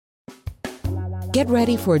Get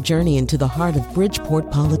ready for a journey into the heart of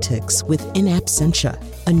Bridgeport politics with In Absentia,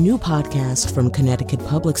 a new podcast from Connecticut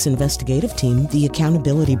Public's investigative team, The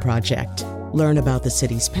Accountability Project. Learn about the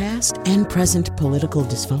city's past and present political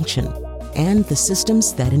dysfunction and the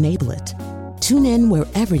systems that enable it. Tune in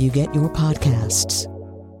wherever you get your podcasts.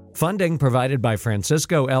 Funding provided by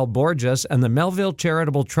Francisco L. Borges and the Melville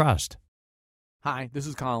Charitable Trust. Hi, this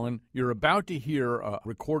is Colin. You're about to hear a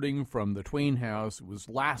recording from the Twain House. It was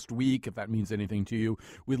last week, if that means anything to you,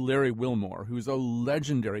 with Larry Wilmore, who's a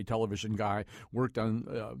legendary television guy, worked on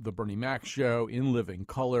The Bernie Mac Show, In Living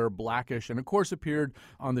Color, Blackish, and of course appeared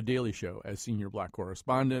on The Daily Show as senior black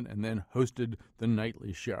correspondent and then hosted The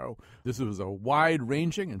Nightly Show. This was a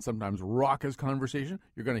wide-ranging and sometimes raucous conversation.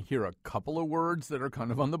 You're going to hear a couple of words that are kind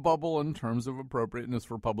of on the bubble in terms of appropriateness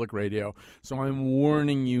for public radio. So I'm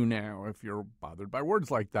warning you now, if you're bothered by words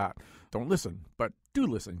like that, don't listen, but do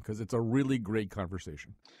listen because it's a really great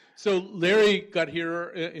conversation. So Larry got here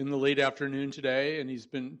in the late afternoon today, and he's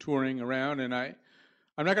been touring around, and I'm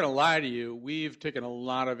not going to lie to you, we've taken a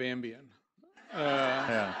lot of Ambien.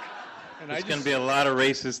 Yeah. And There's going to be a lot of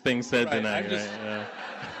racist things said tonight. Yes.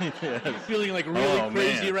 I'm feeling like really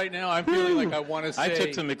crazy right now. I'm feeling like I want to say... I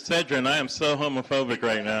took some Excedrin. I am so homophobic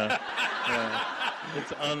right now.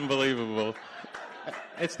 It's unbelievable.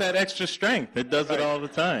 It's that extra strength. It does it all the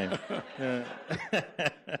time.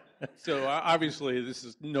 So obviously this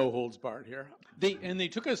is no holds barred here. They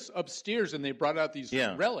took us upstairs and they brought out these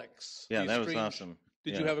relics. Yeah, these that was awesome.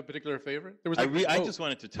 Did you have a particular favorite? There was I just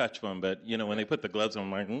wanted to touch one, but when they put the gloves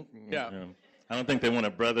on, I'm like, I don't think they want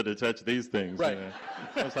a brother to touch these things. Right.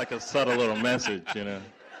 It's like a subtle little message,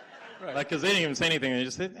 Right. Like, because they didn't even say anything. They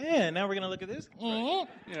just said, now we're going to look at this. Right.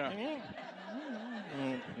 Yeah.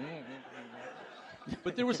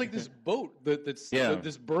 But there was like this boat that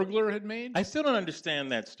this burglar had made. I still don't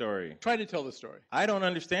understand that story. Try to tell the story. I don't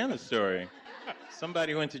understand the story.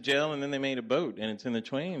 Somebody went to jail and then they made a boat, and it's in the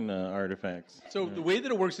Twain artifacts. So the way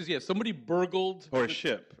that it works is, somebody burgled... Or a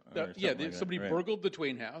ship. Somebody burgled the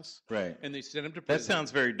Twain House. Right. And they sent him to prison. That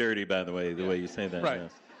sounds very dirty, by the way, the way you say that. Right.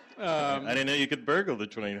 Yes. I didn't know you could burgle the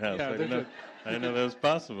Twain House. Yeah, I didn't know that was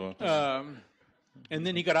possible. And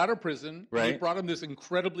then he got out of prison. Right. And he brought him this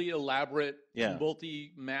incredibly elaborate,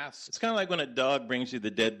 multi-mass... It's kind of like when a dog brings you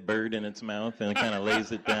the dead bird in its mouth and it kind of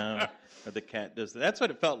lays it down, or the cat does that. That's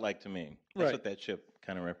what it felt like to me. That's what that ship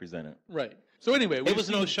kind of represented. Right. So anyway... It was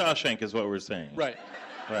no Shawshank is what we're saying. Right.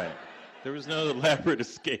 Right. There was no elaborate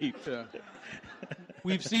escape. Yeah.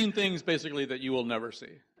 We've seen things, basically, that you will never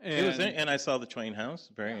see. And I saw the Twain House.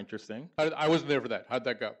 Very interesting. I wasn't there for that. How'd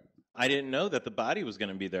that go? I didn't know that the body was going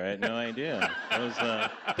to be there. I had no idea.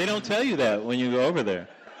 They don't tell you that when you go over there.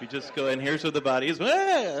 You just go, and here's where the body is.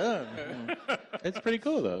 It's pretty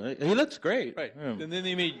cool, though. He looks great. Right. And then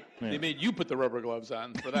they made you put the rubber gloves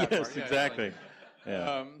on for that yes, part. Yeah, exactly.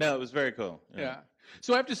 No, it was very cool. Yeah.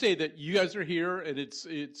 So I have to say that you guys are here, and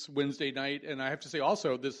it's Wednesday night, and I have to say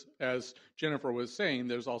also this, as Jennifer was saying,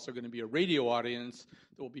 there's also going to be a radio audience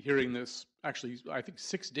that will be hearing this, actually, I think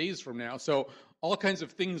 6 days from now. So all kinds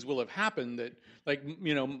of things will have happened that, like,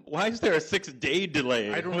 Why is there a 6-day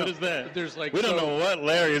delay? I don't know. What is that? There's like we don't know what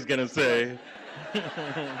Larry is going to say.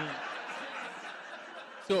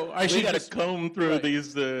 So we got to comb through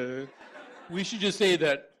these. We should just say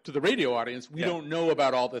that to the radio audience, we don't know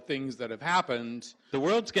about all the things that have happened. The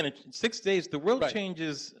world's going to 6 days. The world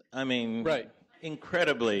changes. I mean,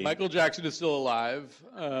 incredibly. Michael Jackson is still alive.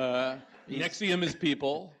 Next to him is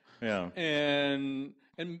people. Yeah. And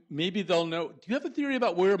maybe they'll know. Do you have a theory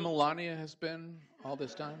about where Melania has been all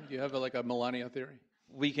this time? Do you have a Melania theory?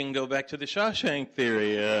 We can go back to the Shawshank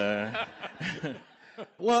theory.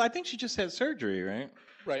 Well, I think she just had surgery, right?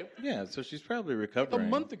 Right. Yeah, so she's probably recovering. A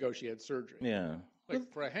month ago she had surgery. Yeah.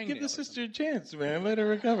 For a hangnail. Give the sister a chance, man. Let her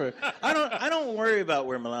recover. I don't worry about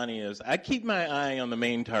where Melania is. I keep my eye on the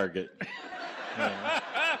main target.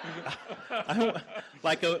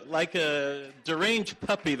 Like a deranged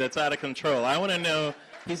puppy that's out of control. I want to know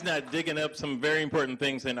he's not digging up some very important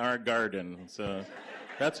things in our garden. So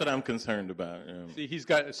that's what I'm concerned about. See,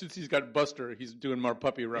 since he's got Buster, he's doing more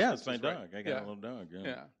puppy references. Yeah, it's my dog. I got a little dog.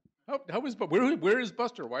 Yeah. Where is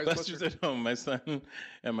Buster? Why is Buster's at home? My son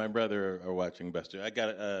and my brother are watching Buster. I got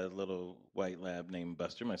a little white lab named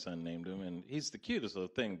Buster. My son named him, and he's the cutest little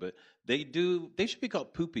thing. But they should be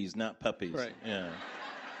called poopies, not puppies. Right. Yeah.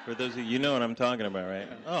 For those of you know what I'm talking about, right?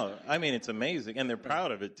 Yeah. Oh, I mean, it's amazing, and they're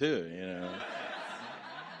proud of it too.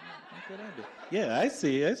 Yeah, I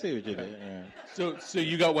see what you did. Yeah. So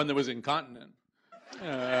you got one that was incontinent.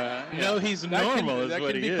 No, he's normal. That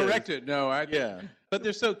what can he be is. corrected. No, but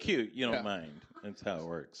they're so cute. You don't mind. That's how it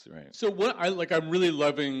works, right? So I'm really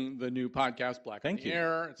loving the new podcast, Black Thank in the you.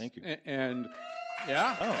 Air. Thank you. And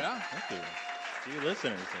Yeah. Oh, Yeah. thank you. To you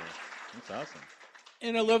listeners here. That's awesome.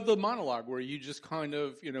 And I love the monologue where you just kind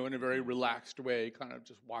of, in a very relaxed way, kind of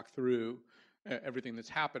just walk through everything that's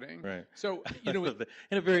happening. Right. So, in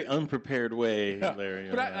a very unprepared way, yeah, Larry.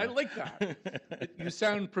 but I like that. You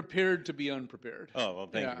sound prepared to be unprepared. Oh, well,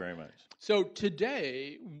 thank you very much. So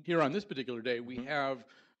today, here on this particular day, we have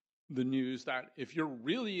the news that if you're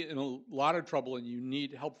really in a lot of trouble and you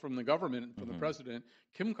need help from the government, from the president,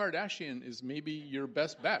 Kim Kardashian is maybe your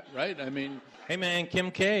best bet, right? I mean, hey man,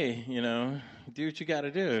 Kim K, do what you got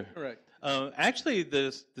to do. Right. Actually,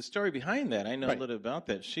 the story behind that, I know a little about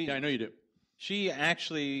that. I know you do. She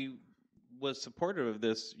actually was supportive of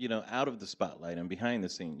this, out of the spotlight and behind the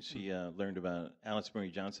scenes. She learned about Alice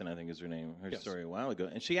Marie Johnson, I think is her name, her story a while ago,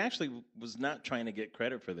 and she actually was not trying to get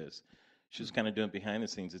credit for this. She was kind of doing it behind the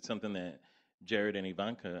scenes. It's something that Jared and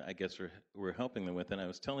Ivanka, I guess, were helping them with. And I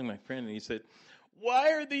was telling my friend, and he said,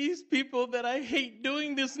 why are these people that I hate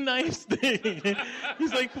doing this nice thing?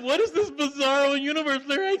 He's like, what is this bizarro universe,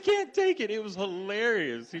 Larry? I can't take it. It was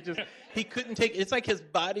hilarious. He couldn't take it. It's like his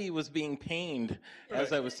body was being pained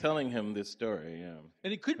as I was telling him this story. Yeah.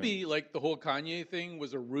 And it could be like the whole Kanye thing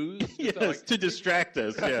was a ruse. Yes, to distract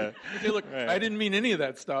us, yeah. Okay, look, I didn't mean any of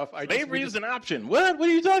that stuff. Slavery is an option. What are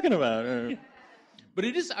you talking about? But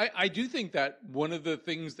it is, I do think that one of the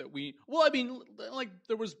things that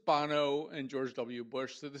there was Bono and George W.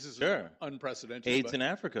 Bush, so this is unprecedented. AIDS in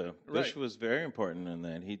Africa. Bush was very important in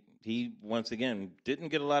that. He, once again, didn't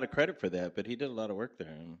get a lot of credit for that, but he did a lot of work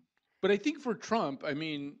there. But I think for Trump,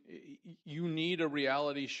 you need a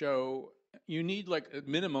reality show. You need like a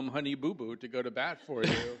minimum Honey Boo Boo to go to bat for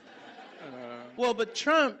you. Well, but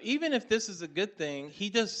Trump, even if this is a good thing, he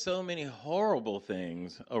does so many horrible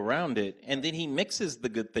things around it, and then he mixes the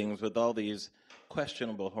good things with all these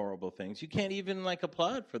questionable, horrible things. You can't even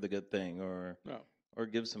applaud for the good thing or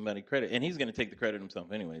give somebody credit. And he's going to take the credit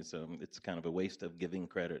himself anyway, so it's kind of a waste of giving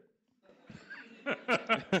credit.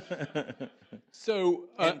 So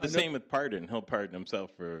and the same with pardon. He'll pardon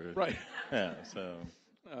himself for Yeah. So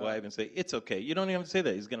why even say it's okay? You don't even have to say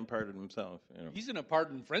that. He's going to pardon himself. He's in a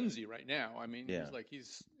pardon frenzy right now.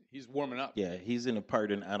 He's warming up. Yeah, he's in a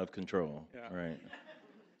pardon out of control. Yeah. Right.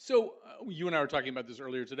 So you and I were talking about this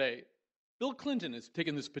earlier today. Bill Clinton has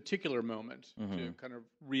taken this particular moment to kind of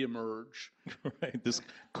reemerge. Right. This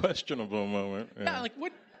questionable moment. Yeah.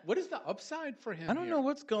 What is the upside for him? I don't know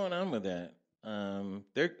what's going on with that.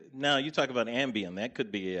 Now you talk about Ambien, that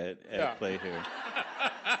could be at play here.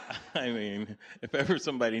 I mean, if ever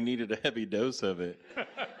somebody needed a heavy dose of it.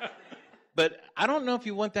 But I don't know if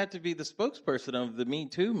you want that to be the spokesperson of the Me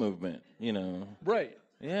Too movement, Right.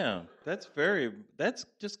 Yeah, that's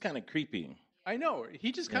just kind of creepy. I know.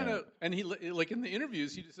 He just kind of, and he like in the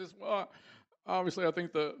interviews, he just says, well, obviously I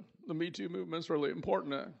think the Me Too movement's really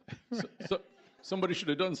important. So somebody should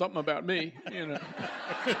have done something about me,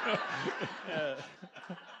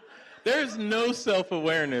 There's no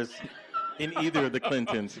self-awareness in either of the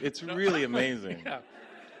Clintons. It's really amazing. Yeah.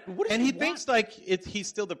 And he thinks he's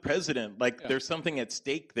still the president, there's something at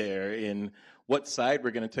stake there in what side we're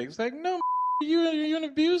going to take. It's like, no, you're an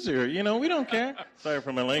abuser. We don't care. Sorry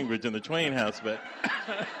for my language in the Twain house, but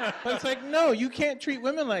it's like, no, you can't treat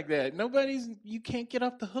women like that. You can't get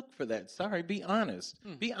off the hook for that. Sorry, be honest.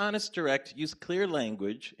 Be honest, direct, use clear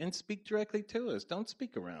language, and speak directly to us. Don't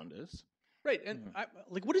speak around us. Right, and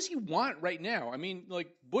what does he want right now? I mean,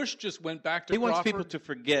 Bush just went back to He Crawford. wants people to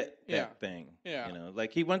forget that thing. Yeah.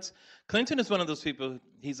 Clinton is one of those people,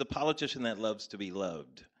 he's a politician that loves to be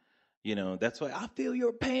loved. That's why I feel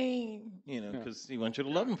your pain, because he wants you to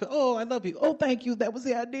love him. Oh, I love you. Oh, thank you. That was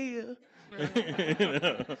the idea.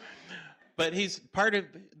 But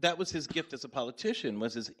that was his gift as a politician,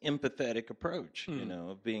 was his empathetic approach,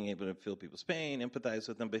 of being able to feel people's pain, empathize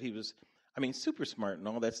with them. But he was, super smart and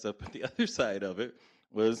all that stuff. But the other side of it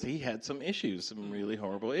was he had some issues, some really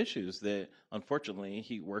horrible issues that, unfortunately,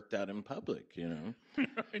 he worked out in public,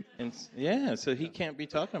 Right. And so he can't be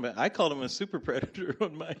talking about it. I called him a super predator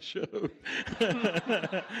on my show.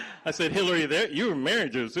 I said, Hillary, you were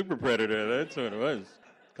married to a super predator. That's what it was.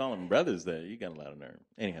 Call them brothers there. You got a lot of nerve.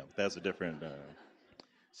 Anyhow, that's a different...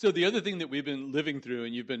 So the other thing that we've been living through,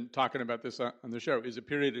 and you've been talking about this on the show, is a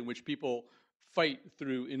period in which people fight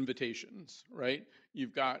through invitations, right?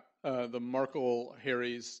 You've got the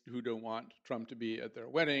Markle-Harrys who don't want Trump to be at their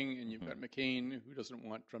wedding, and you've got McCain who doesn't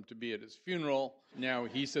want Trump to be at his funeral. Now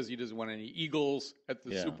he says he doesn't want any Eagles at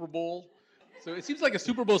the Super Bowl. So it seems like a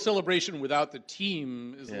Super Bowl celebration without the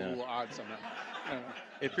team is a little odd somehow.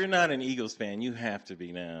 If you're not an Eagles fan, you have to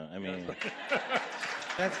be now.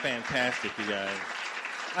 That's fantastic, you guys.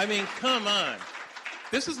 Come on.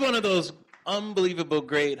 This is one of those unbelievable,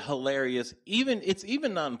 great, hilarious. It's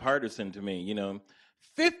even nonpartisan to me.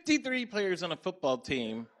 53 players on a football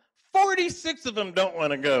team, 46 of them don't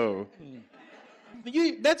want to go.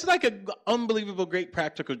 That's like an unbelievable, great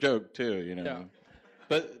practical joke too. Yeah.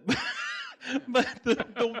 But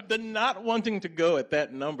the not wanting to go at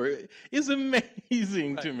that number is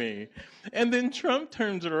amazing to me. And then Trump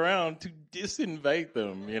turns it around to disinvite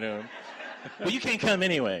them. Well, you can't come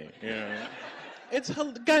anyway.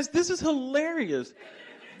 Guys, this is hilarious.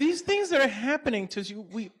 These things that are happening to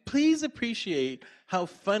you, please appreciate how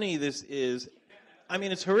funny this is. I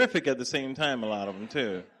mean, it's horrific at the same time, a lot of them,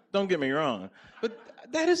 too. Don't get me wrong. But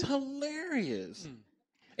that is hilarious.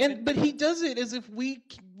 But he does it as if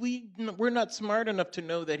we're not smart enough to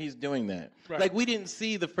know that he's doing that. Right. Like, we didn't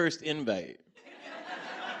see the first invite.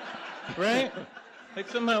 Right? Like,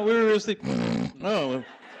 somehow we were just like, oh,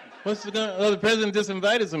 the president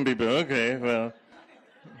disinvited some people. Okay, well.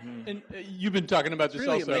 And you've been talking about this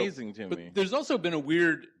really also. Amazing to but me. There's also been a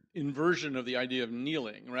weird inversion of the idea of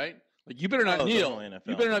kneeling, right? Like, you better not kneel.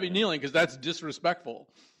 You better not be kneeling because that's disrespectful.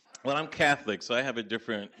 Well, I'm Catholic, so I have a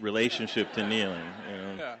different relationship to kneeling.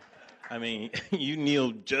 Yeah. I mean, you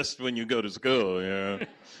kneel just when you go to school.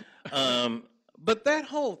 But that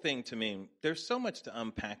whole thing, to me, there's so much to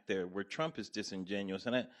unpack there where Trump is disingenuous,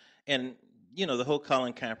 and the whole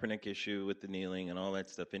Colin Kaepernick issue with the kneeling and all that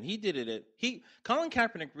stuff. And he did it. Colin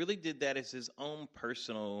Kaepernick really did that as his own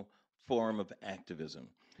personal form of activism.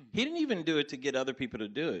 He didn't even do it to get other people to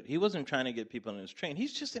do it. He wasn't trying to get people on his train.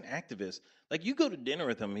 He's just an activist. Like, you go to dinner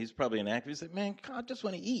with him, he's probably an activist. He's like, man, I just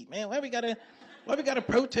want to eat, man. Why we gotta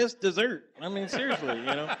protest dessert? I mean, seriously,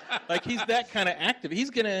 Like, he's that kind of active. He's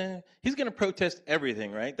gonna protest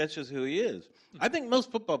everything, right? That's just who he is. I think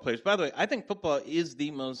most football players, by the way, I think football is the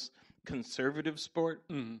most conservative sport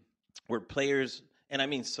where players, and I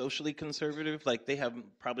mean socially conservative, like they have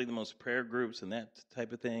probably the most prayer groups and that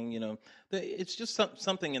type of thing, It's just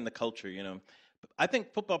something in the culture, I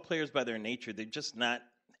think football players by their nature, they're just not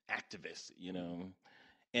activists,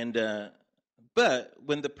 And but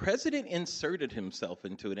when the president inserted himself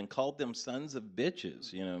into it and called them sons of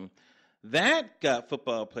bitches, that got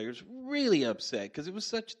football players really upset because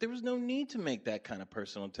there was no need to make that kind of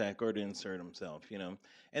personal attack or to insert himself,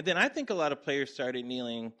 And then I think a lot of players started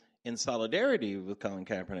kneeling in solidarity with Colin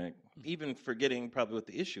Kaepernick, even forgetting probably what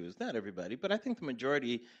the issue is. Not everybody, but I think the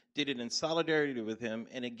majority did it in solidarity with him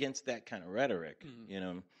and against that kind of rhetoric,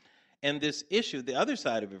 And this issue, the other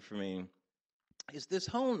side of it for me, is this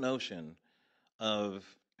whole notion of,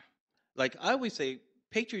 like I always say,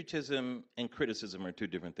 patriotism and criticism are two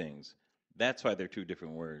different things. That's why they're two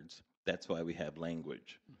different words. That's why we have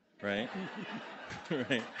language, right?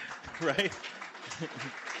 right?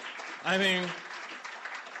 I mean,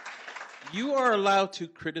 you are allowed to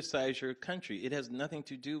criticize your country. It has nothing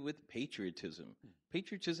to do with patriotism.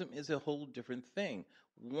 Patriotism is a whole different thing.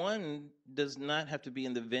 One does not have to be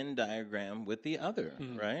in the Venn diagram with the other,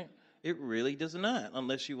 right? It really does not,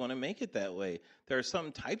 unless you want to make it that way. There are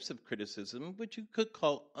some types of criticism which you could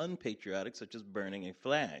call unpatriotic, such as burning a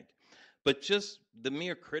flag. But just the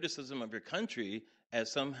mere criticism of your country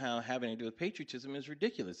as somehow having to do with patriotism is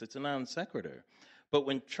ridiculous. It's a non sequitur. But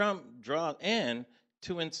when Trump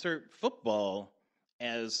to insert football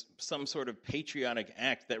as some sort of patriotic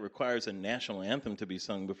act that requires a national anthem to be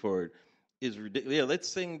sung before it is ridiculous. Yeah, let's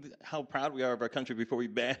sing how proud we are of our country before we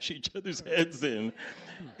bash each other's heads in.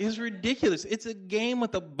 Is ridiculous. It's a game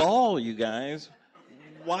with a ball, you guys.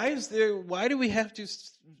 Why do we have to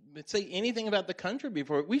say anything about the country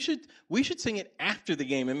before? We should sing it after the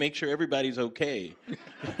game and make sure everybody's okay.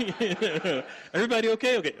 Everybody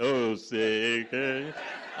okay? Okay. Oh, say okay.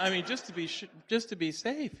 I mean, just to be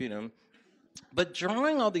safe, But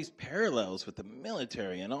drawing all these parallels with the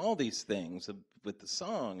military and all these things with the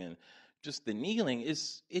song and just the kneeling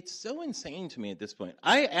it's so insane to me at this point.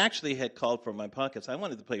 I actually had called for my podcast. I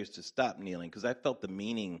wanted the players to stop kneeling because I felt the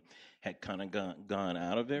meaning had kind of gone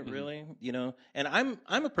out of it, really, And I'm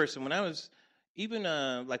a person, when I was even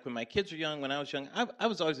like when my kids were young, when I was young, I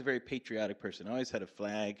was always a very patriotic person. I always had a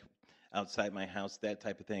flag outside my house, that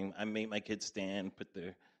type of thing. I made my kids stand,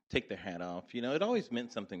 take their hat off. It always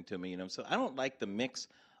meant something to me. So I don't like the mix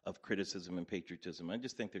of criticism and patriotism. I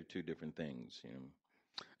just think they're two different things.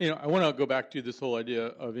 I want to go back to this whole idea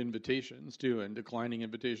of invitations, too, and declining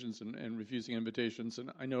invitations and refusing invitations.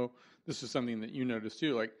 And I know this is something that you noticed,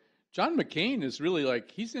 too. Like, John McCain is really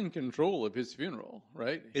he's in control of his funeral,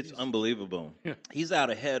 right? It's unbelievable. Yeah. He's out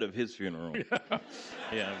ahead of his funeral.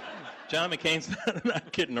 Yeah. John McCain's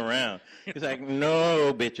not kidding around. He's like,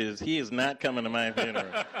 no, bitches, he is not coming to my funeral.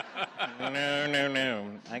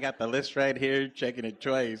 No. I got the list right here, checking it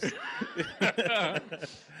twice.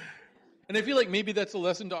 And I feel like maybe that's a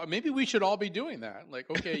lesson to, maybe we should all be doing that. Like,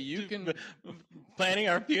 okay, you can planning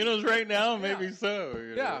our funerals right now, maybe so.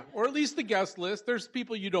 Yeah, or at least the guest list. There's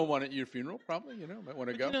people you don't want at your funeral, probably. Might want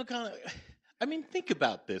to go. Colin, I mean, think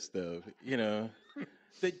about this though.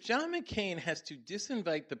 That John McCain has to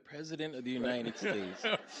disinvite the president of the United States.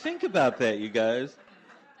 Think about that, you guys.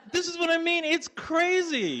 This is what I mean. It's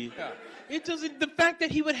crazy. Yeah. It doesn't. The fact that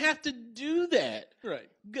he would have to do that, right?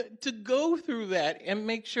 To go through that and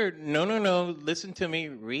make sure. No. Listen to me.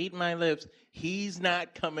 Read my lips. He's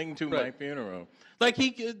not coming to my funeral. Like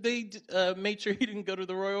they made sure he didn't go to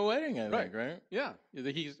the royal wedding. I think, right? Yeah.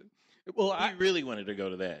 He really wanted to go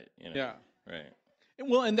to that. Yeah. Right.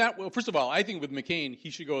 Well, first of all, I think with McCain, he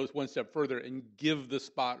should go one step further and give the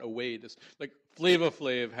spot away. Like Flava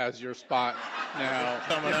Flav has your spot now.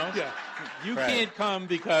 Someone else? Yeah. You can't come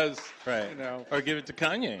because, Or give it to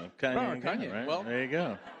Kanye. Kanye. Right? Well, there you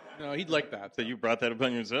go. No, he'd like that. So you brought that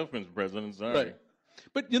upon yourself, Mr. President. Sorry. Right.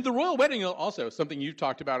 But the royal wedding also, something you've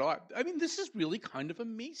talked about a lot. I mean, this is really kind of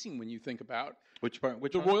amazing when you think about which part?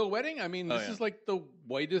 The royal wedding. I mean, this is like the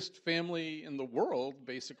whitest family in the world,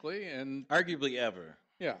 basically, and arguably ever.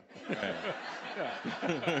 Yeah.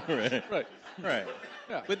 Right.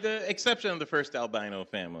 Yeah. With the exception of the first albino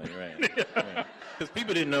family, right? Because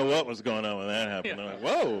people didn't know what was going on when that happened. They're like,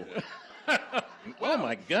 whoa. Oh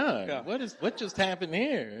my God! Yeah. What just happened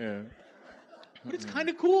here? But it's kind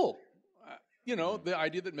of cool. The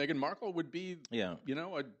idea that Meghan Markle would be, a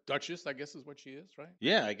duchess, I guess is what she is, right?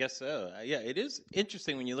 Yeah, I guess so. Yeah, it is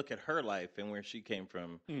interesting when you look at her life and where she came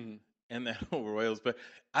from and that whole royals. But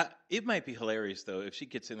it might be hilarious, though, if she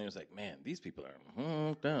gets in there and is like, man, these people are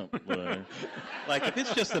hooked up. Like, if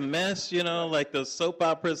it's just a mess, like those soap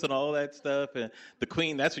operas and all that stuff. And the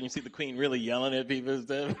Queen, that's when you see the Queen really yelling at people and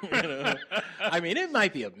stuff. I mean, it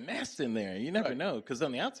might be a mess in there. You never know. Because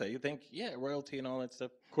on the outside, you think, royalty and all that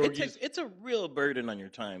stuff. It's a real burden on your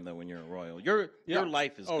time, though, when you're a royal. Your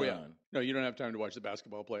life is gone. Yeah. No, you don't have time to watch the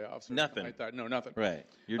basketball playoffs. Or nothing. Like that. No, nothing. Right.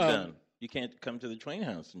 You're done. You can't come to the Twain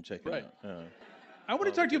House and check it out. I want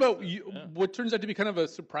to talk to you about what turns out to be kind of a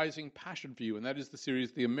surprising passion for you, and that is the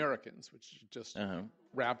series The Americans, which just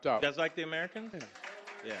wrapped up. You guys like The Americans?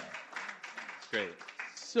 Yeah. It's great.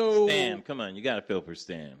 So Stan, come on. You got to feel for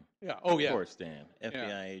Stan. Yeah. Oh, yeah. Poor Stan.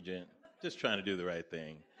 FBI agent. Just trying to do the right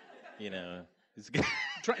thing.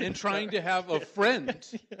 Trying to have a friend.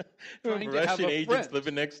 Russian agents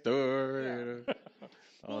living next door.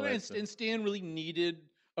 And Stan really needed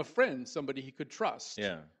a friend, somebody he could trust.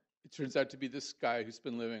 Yeah. It turns out to be this guy who's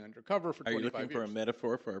been living undercover for 25 years. Are you looking for a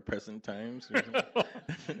metaphor for our present times?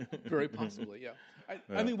 Very possibly, yeah.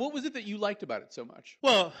 I mean, what was it that you liked about it so much?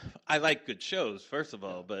 Well, I like good shows, first of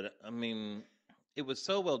all, but I mean, it was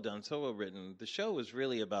so well done, so well written. The show was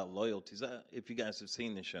really about loyalties, if you guys have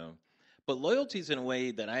seen the show. But loyalties in a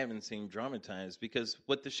way that I haven't seen dramatized, because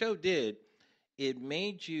what the show did, it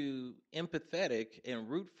made you empathetic and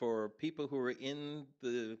root for people who were in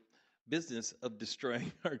the business of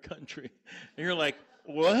destroying our country. And you're like,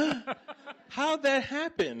 what? How'd that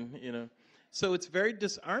happen? So it's very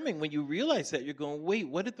disarming when you realize that. You're going, wait,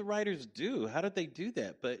 what did the writers do? How did they do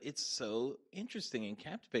that? But it's so interesting and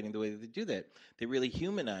captivating the way that they do that. They really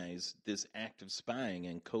humanize this act of spying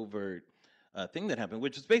and covert thing that happened,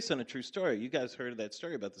 which is based on a true story. You guys heard of that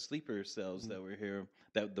story about the sleeper cells that were here,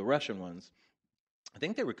 the Russian ones. I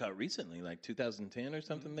think they were caught recently, like 2010 or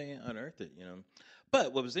something. They unearthed it,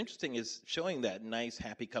 But what was interesting is showing that nice,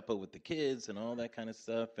 happy couple with the kids and all that kind of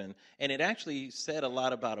stuff. And it actually said a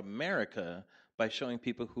lot about America by showing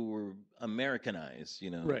people who were Americanized,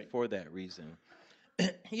 for that reason.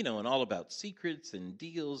 And all about secrets and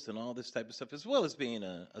deals and all this type of stuff, as well as being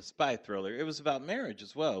a spy thriller. It was about marriage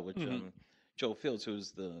as well, which Joel Fields, who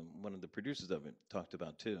was one of the producers of it, talked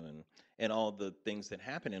about too, and all the things that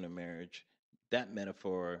happen in a marriage. That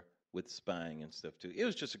metaphor with spying and stuff too. It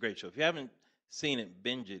was just a great show. If you haven't seen it,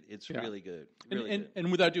 binge it. It's really good. And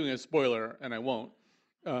without doing a spoiler, and I won't,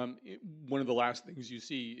 one of the last things you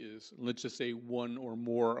see is, let's just say, one or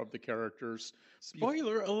more of the characters.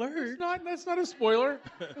 Spoiler alert! That's not a spoiler.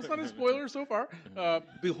 That's not a spoiler so far.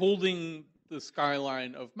 Beholding the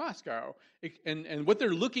skyline of Moscow, and what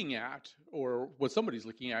they're looking at, or what somebody's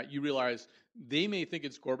looking at, you realize they may think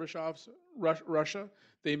it's Gorbachev's Russia.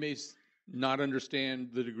 They may not understand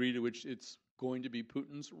the degree to which it's going to be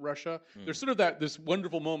Putin's Russia. There's sort of this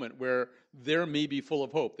wonderful moment where they're maybe full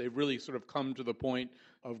of hope. They've really sort of come to the point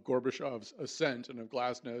of Gorbachev's ascent and of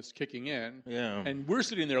Glasnost kicking in. Yeah. And we're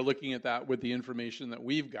sitting there looking at that with the information that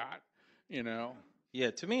we've got,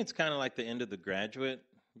 Yeah, to me it's kind of like the end of The Graduate.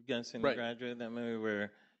 You guys seen The Graduate, that movie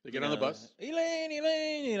where they get on the bus? Elaine,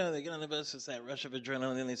 they get on the bus, it's that rush of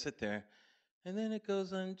adrenaline, and then they sit there. And then it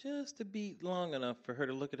goes on just a beat long enough for her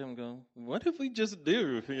to look at him and go, what if we just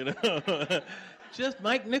do, Just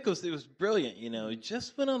Mike Nichols, it was brilliant, It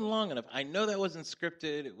just went on long enough. I know that wasn't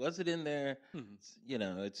scripted. It wasn't in there.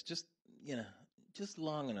 It's just, just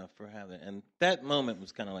long enough for having it. And that moment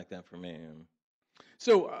was kind of like that for me.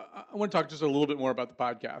 So I want to talk just a little bit more about the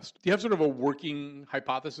podcast. Do you have sort of a working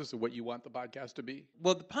hypothesis of what you want the podcast to be?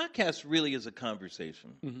 Well, the podcast really is a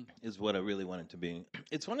conversation, is what I really want it to be.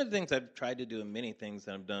 It's one of the things I've tried to do in many things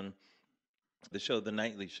that I've done. The show, The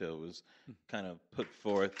Nightly Show, was kind of put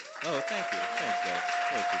forth. Oh, thank you. Thanks, guys.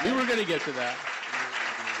 Thank you. We were going to get to that.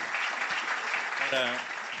 But,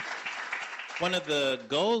 one of the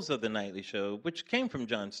goals of The Nightly Show, which came from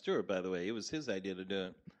Jon Stewart, by the way, it was his idea to do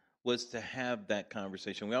it, was to have that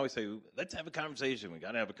conversation. We always say, let's have a conversation. We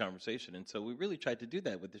got to have a conversation. And so we really tried to do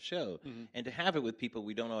that with the show and to have it with people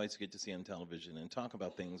we don't always get to see on television and talk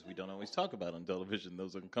about things we don't always talk about on television,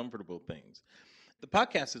 those uncomfortable things. The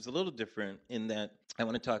podcast is a little different in that I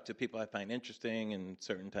want to talk to people I find interesting in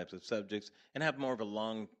certain types of subjects and have more of a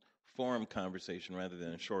long-form conversation rather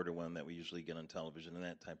than a shorter one that we usually get on television and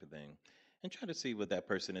that type of thing, and try to see what that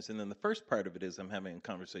person is. And then the first part of it is I'm having a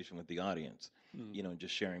conversation with the audience,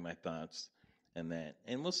 just sharing my thoughts and that.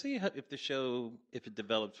 And we'll see if the show, if it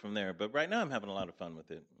develops from there. But right now I'm having a lot of fun with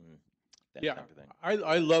it. That type of thing.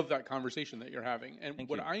 I love that conversation that you're having. And Thank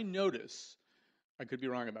what you. I notice, I could be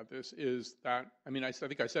wrong about this, is that, I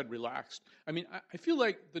think I said relaxed. I feel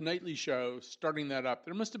like the Nightly Show, starting that up,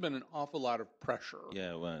 there must have been an awful lot of pressure.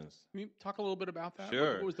 Yeah, it was. Can you talk a little bit about that?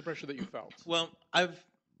 Sure. What was the pressure that you felt? Well,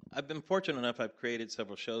 I've been fortunate enough. I've created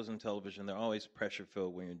several shows on television. They're always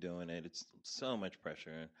pressure-filled when you're doing it. It's so much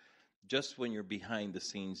pressure, just when you're behind the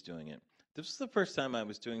scenes doing it. This was the first time I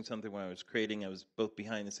was doing something where I was creating. I was both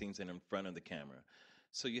behind the scenes and in front of the camera.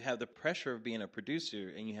 So you have the pressure of being a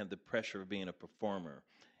producer, and you have the pressure of being a performer,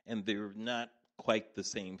 and they're not quite the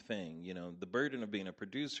same thing. The burden of being a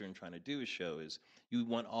producer and trying to do a show is you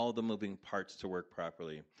want all the moving parts to work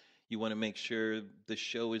properly. You want to make sure the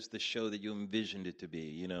show is the show that you envisioned it to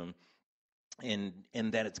be, and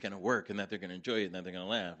that it's going to work, and that they're going to enjoy it, and that they're going to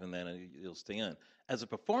laugh, and that it'll stay on. As a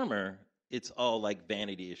performer, it's all like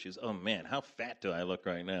vanity issues. Oh man, how fat do I look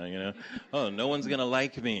right now? Oh, no one's going to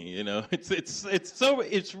like me.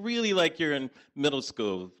 It's really like you're in middle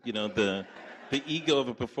school. The ego of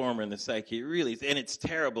a performer and the psyche, it really is. And it's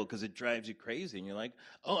terrible because it drives you crazy. And you're like,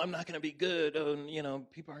 oh, I'm not going to be good. Oh,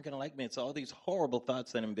 people aren't going to like me. It's all these horrible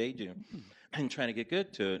thoughts that invade you and trying to get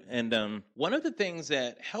good to it. And one of the things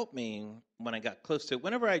that helped me when I got close to it,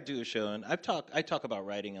 whenever I do a show, and I talk about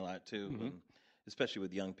writing a lot too, especially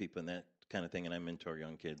with young people and that kind of thing, and I mentor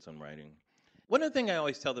young kids on writing. One of the things I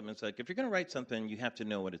always tell them is, like, if you're going to write something, you have to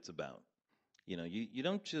know what it's about. You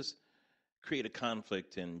don't just create a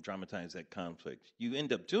conflict and dramatize that conflict. You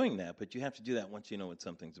end up doing that, but you have to do that once you know what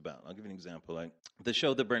something's about. I'll give you an example. Like the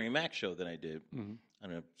show, the Bernie Mac show that I did. I don't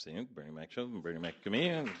know if you've seen it, Bernie Mac show, Bernie Mac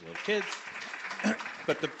comedian, little kids.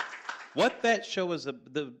 But what that show was,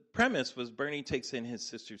 the premise was Bernie takes in his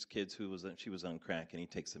sister's kids she was on crack, and he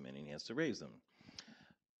takes them in and he has to raise them.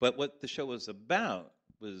 But what the show was about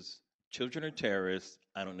was children are terrorists,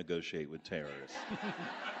 I don't negotiate with terrorists.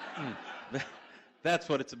 That's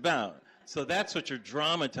what it's about. So that's what you're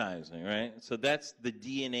dramatizing, right? So that's the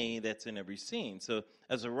DNA that's in every scene. So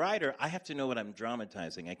as a writer, I have to know what I'm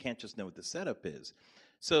dramatizing. I can't just know what the setup is.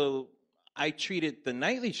 So I treated the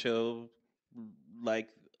Nightly Show like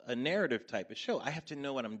a narrative type of show. I have to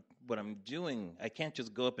know what I'm doing. I can't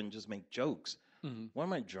just go up and just make jokes. What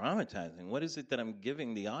am I dramatizing? What is it that I'm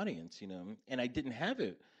giving the audience, And I didn't have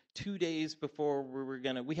it. 2 days before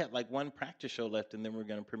we had like one practice show left, and then we're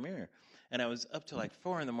going to premiere. And I was up to like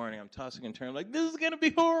 4 a.m. I'm tossing and turning, like, this is going to be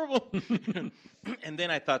horrible. And then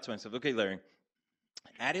I thought to myself, okay, Larry,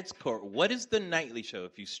 at its core, what is the Nightly Show?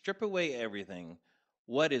 If you strip away everything,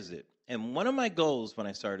 what is it? And one of my goals when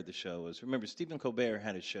I started the show was, remember, Stephen Colbert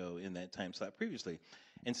had a show in that time slot previously.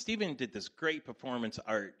 And Stephen did this great performance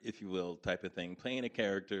art, if you will, type of thing, playing a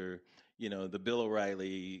character, the Bill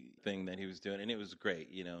O'Reilly thing that he was doing. And it was great,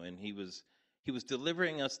 and he was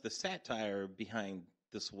delivering us the satire behind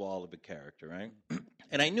this wall of a character, right?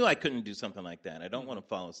 And I knew I couldn't do something like that. I don't want to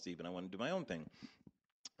follow Stephen. I want to do my own thing.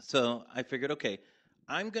 So I figured, okay,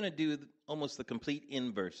 I'm going to do almost the complete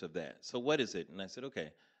inverse of that. So what is it? And I said,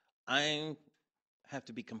 okay, I have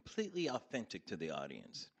to be completely authentic to the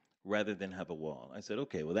audience rather than have a wall. I said,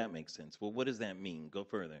 okay, well, that makes sense. Well, what does that mean? Go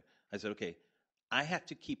further. I said, okay, I have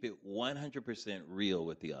to keep it 100% real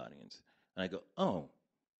with the audience. And I go, oh,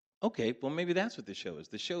 okay, well, maybe that's what the show is.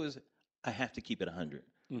 The show is I have to keep it 100.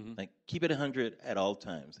 Like, keep it 100 at all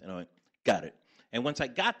times. And I went, got it. And once I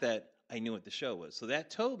got that, I knew what the show was. So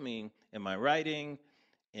that told me in my writing,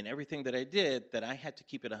 in everything that I did, that I had to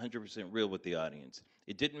keep it 100% real with the audience.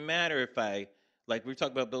 It didn't matter if like we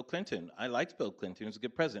talked about Bill Clinton. I liked Bill Clinton. He was a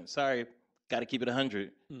good president. Sorry, got to keep it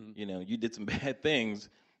 100. You did some bad things.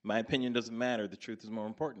 My opinion doesn't matter. The truth is more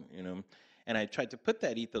important, And I tried to put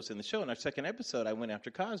that ethos in the show. In our second episode, I went after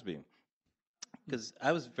Cosby because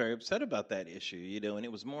I was very upset about that issue, and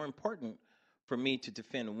it was more important for me to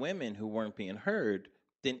defend women who weren't being heard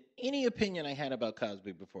than any opinion I had about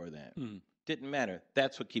Cosby before that. Didn't matter.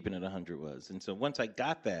 That's what keeping it 100 was. And so once I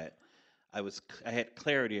got that, I had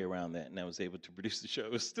clarity around that, and I was able to produce the show.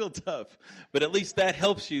 It was still tough, but at least that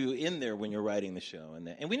helps you in there when you're writing the show.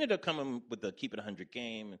 And we ended up coming with the Keep It 100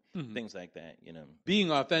 game and things like that.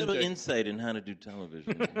 Being authentic. A little insight in how to do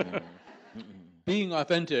television. Being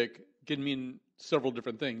authentic can mean several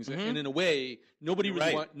different things, and in a way, nobody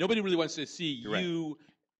really wants to see you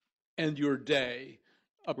and your day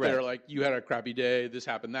up there, like you had a crappy day, this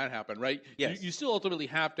happened, that happened, right? Yes. You still ultimately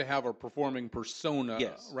have to have a performing persona,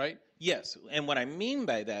 right? Yes, and what I mean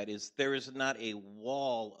by that is there is not a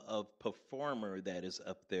wall of performer that is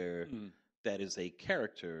up there that is a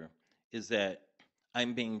character, is that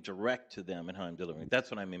I'm being direct to them and how I'm delivering. That's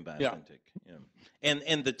what I mean by authentic.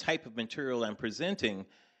 And the type of material I'm presenting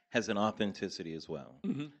has an authenticity as well.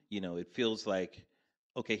 It feels like,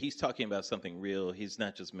 okay, he's talking about something real. He's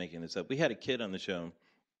not just making this up. We had a kid on the show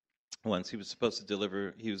once. He was supposed to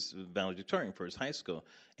deliver, he was valedictorian for his high school.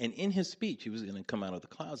 And in his speech, he was going to come out of the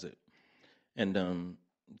closet. And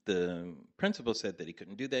the principal said that he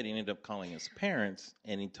couldn't do that. He ended up calling his parents,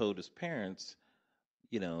 and he told his parents,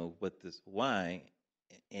 why,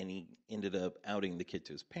 and he ended up outing the kid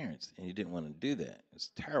to his parents, and he didn't want to do that. It's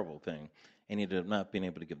a terrible thing, and he ended up not being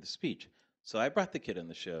able to give the speech. So I brought the kid on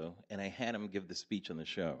the show, and I had him give the speech on the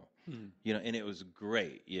show, and it was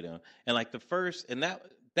great, And like the first, and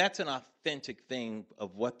that's an authentic thing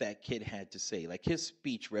of what that kid had to say. Like his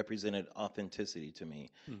speech represented authenticity to me.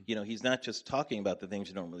 He's not just talking about the things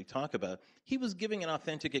you don't really talk about. He was giving an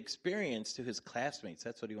authentic experience to his classmates.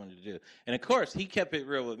 That's what he wanted to do. And of course, he kept it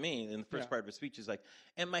real with me. In the first part of his speech, he's like,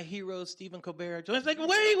 and my hero, Stephen Colbert. I was like, wait,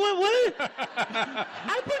 what?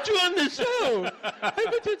 I put you on the show. I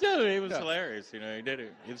put you on. It was hilarious. He did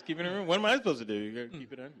it. He was keeping it real. What am I supposed to do? You got to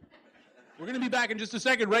keep it on. We're going to be back in just a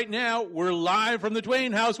second. Right now, we're live from the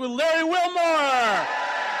Twain House with Larry Wilmore.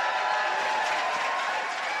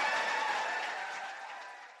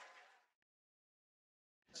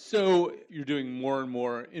 So you're doing more and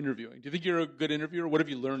more interviewing. Do you think you're a good interviewer? What have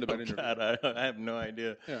you learned about interviewing? God, I have no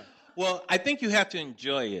idea. Well, I think you have to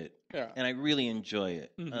enjoy it, and I really enjoy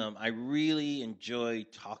it. I really enjoy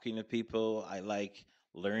talking to people. I like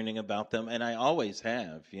learning about them, and I always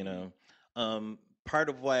have, part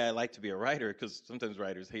of why I like to be a writer, because sometimes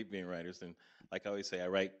writers hate being writers, and like I always say, I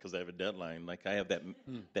write because I have a deadline. Like I have that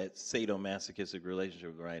sadomasochistic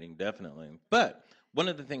relationship with writing, definitely. But one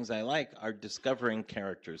of the things I like are discovering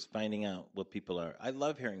characters, finding out what people are. I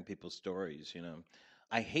love hearing people's stories,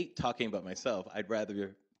 I hate talking about myself. I'd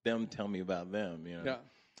rather them tell me about them,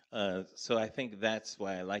 So I think that's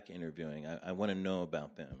why I like interviewing. I want to know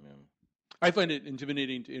about them. I find it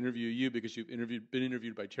intimidating to interview you because you've been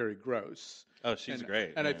interviewed by Terry Gross. Oh, she's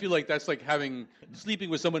great. And I feel like that's like sleeping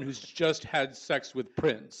with someone who's just had sex with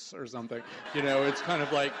Prince or something. It's kind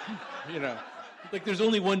of like, like there's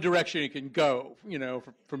only one direction it can go,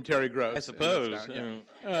 from Terry Gross. I suppose.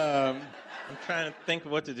 I'm trying to think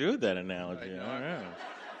of what to do with that analogy. I don't know.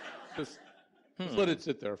 Just let it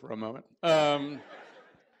sit there for a moment. I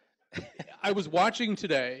was watching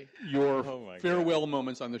today your farewell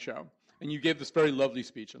moments on the show. And you gave this very lovely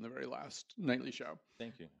speech on the very last nightly show.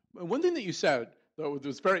 Thank you. One thing that you said, though,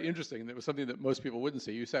 was very interesting, that was something that most people wouldn't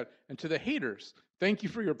say. You said, and to the haters, thank you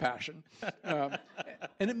for your passion. And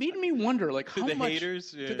it made me wonder, like, how much...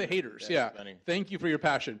 To the haters, funny. Thank you for your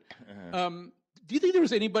passion. Do you think there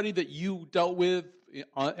was anybody that you dealt with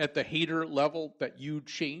at the hater level that you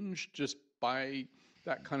changed just by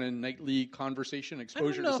that kind of nightly conversation,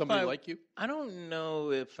 exposure to somebody like you? I don't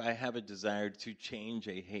know if I have a desire to change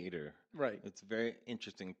a hater. Right. It's a very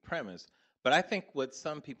interesting premise. But I think what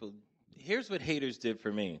some people... Here's what haters did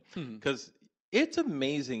for me. Because it's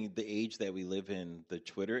amazing the age that we live in, the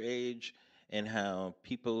Twitter age, and how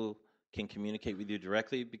people can communicate with you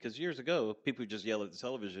directly. Because years ago, people would just yell at the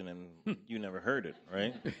television and you never heard it,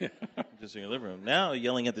 right? Just in your living room. Now,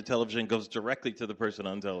 yelling at the television goes directly to the person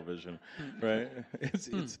on television, right?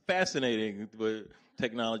 It's fascinating what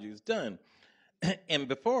technology has done. And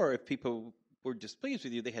before, if people were displeased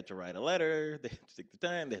with you, they had to write a letter, they had to take the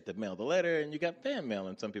time, they had to mail the letter, and you got fan mail,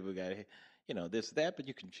 and some people got, this, that, but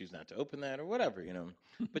you can choose not to open that or whatever,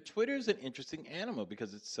 But Twitter is an interesting animal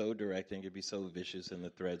because it's so direct and it can be so vicious in the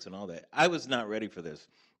threads and all that. I was not ready for this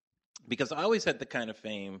because I always had the kind of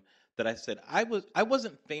fame that I said I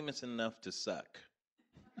wasn't famous enough to suck,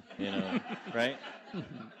 right?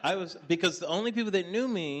 Because the only people that knew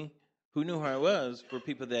me, who knew who I was, were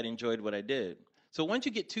people that enjoyed what I did. So once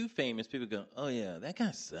you get too famous, people go, oh, yeah, that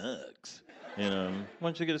guy sucks.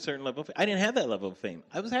 Once you get a certain level of fame. I didn't have that level of fame.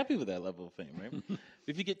 I was happy with that level of fame, right?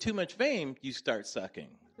 If you get too much fame, you start sucking.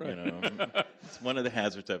 Right. It's one of the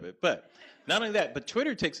hazards of it. But not only that, but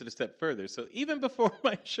Twitter takes it a step further. So even before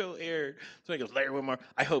my show aired, somebody goes, Larry Wilmore,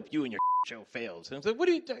 I hope you and your show fails. And I'm like, what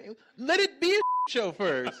are you doing? Let it be a show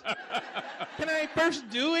first. Can I first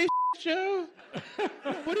do a show?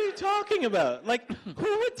 What are you talking about? Like,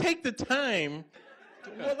 who would take the time?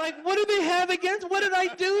 What do they have against? What did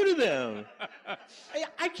I do to them?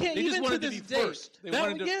 I can't they even just wanted to this to be day. first.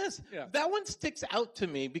 That one sticks out to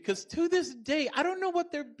me because to this day, I don't know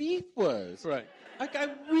what their beef was. Right. Like, I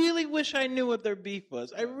really wish I knew what their beef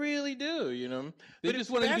was. I really do, They just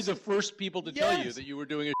wanted to be the first people to tell you that you were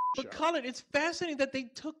doing a show. But Colin, it's fascinating that they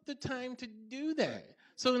took the time to do that.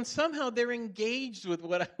 So, and somehow they're engaged with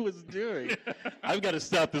what I was doing. I've got to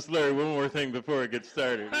stop this Larry Wilmore thing before it gets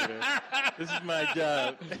started. This is my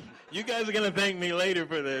job. You guys are going to thank me later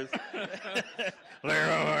for this.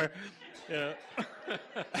 Larry Wilmore.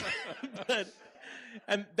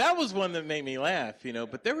 And that was one that made me laugh,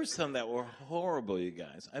 But there were some that were horrible, you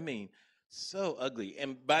guys. I mean, so ugly.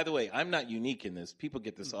 And by the way, I'm not unique in this. People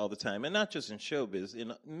get this all the time. And not just in showbiz,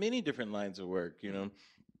 in many different lines of work,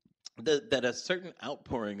 that a certain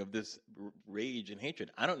outpouring of this rage and hatred,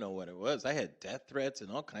 I don't know what it was. I had death threats and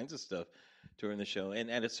all kinds of stuff during the show. And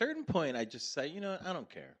at a certain point, I just said, I don't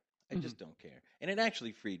care. I just don't care. And it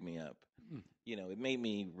actually freed me up. It made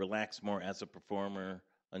me relax more as a performer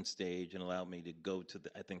on stage and allowed me to go to,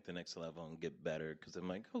 the next level and get better. Because I'm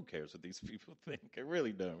like, who cares what these people think? I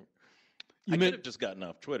really don't. I could have just gotten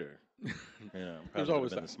off Twitter. Probably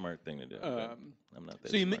always been the smart thing to do. I'm not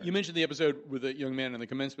that So smart. you mentioned the episode with the young man in the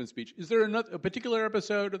commencement speech. Is there a particular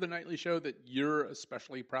episode of the nightly show that you're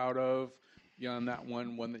especially proud of beyond that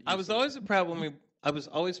one that you I was always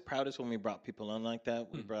proudest when we brought people on like that.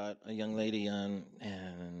 We brought a young lady on,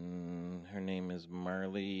 and her name is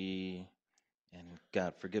Marley. And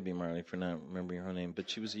God, forgive me, Marley, for not remembering her name. But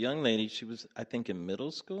she was a young lady. She was, I think, in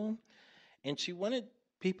middle school. And she wanted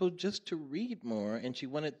people just to read more, and she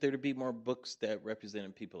wanted there to be more books that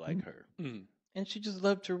represented people like her. And she just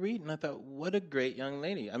loved to read, and I thought, what a great young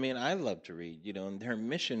lady. I mean, I love to read, and her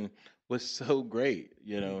mission was so great,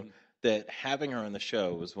 that having her on the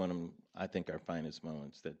show was one of, I think, our finest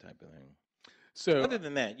moments, that type of thing. So other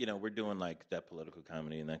than that, we're doing like that political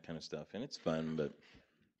comedy and that kind of stuff, and it's fun, but,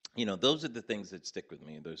 those are the things that stick with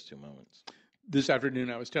me, those two moments. This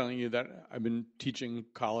afternoon, I was telling you that I've been teaching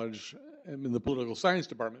college in the political science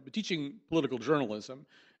department, but teaching political journalism.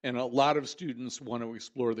 And a lot of students want to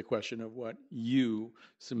explore the question of what you,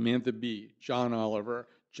 Samantha Bee, John Oliver,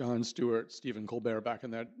 Jon Stewart, Stephen Colbert back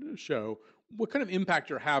in that show, what kind of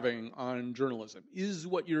impact you're having on journalism? Is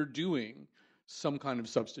what you're doing some kind of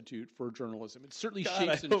substitute for journalism? It certainly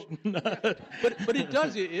shapes and but it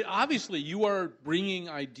does. It obviously, you are bringing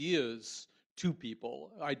ideas to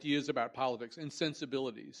people, ideas about politics and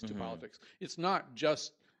sensibilities to politics. It's not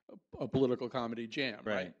just a political comedy jam,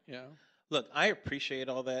 right? Yeah. Look, I appreciate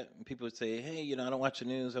all that. People would say, hey, I don't watch the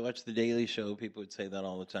news. I watch The Daily Show. People would say that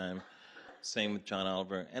all the time. Same with John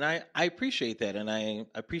Oliver. And I appreciate that. And I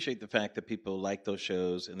appreciate the fact that people like those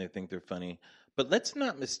shows and they think they're funny. But let's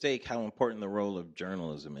not mistake how important the role of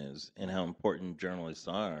journalism is and how important journalists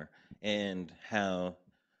are and how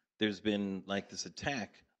there's been like this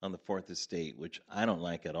attack on the Fourth Estate, which I don't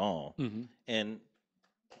like at all. And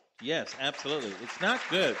yes, absolutely. It's not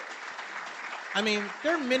good. I mean,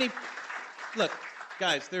 there are many, look,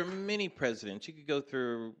 guys, there are many presidents. You could go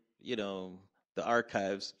through, the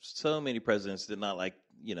archives. So many presidents did not like,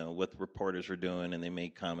 what the reporters were doing, and they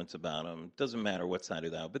made comments about them. Doesn't matter what side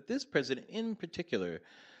of that. But this president in particular,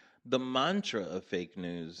 the mantra of fake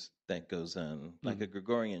news that goes on, like a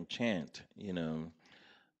Gregorian chant,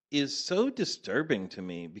 is so disturbing to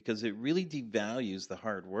me because it really devalues the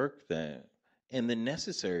hard work and the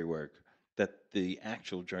necessary work that the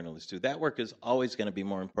actual journalists do. That work is always going to be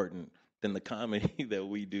more important than the comedy that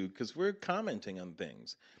we do because we're commenting on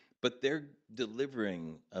things, but they're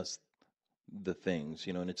delivering us the things,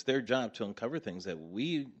 and it's their job to uncover things that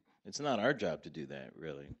it's not our job to do that,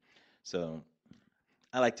 really. So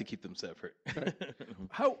I like to keep them separate. Right.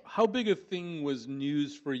 How big a thing was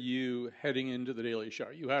news for you heading into The Daily Show?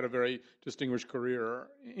 You had a very distinguished career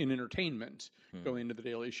in entertainment going into The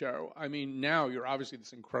Daily Show. I mean, now you're obviously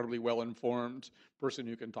this incredibly well-informed person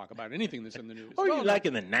who can talk about anything that's in the news. Or you like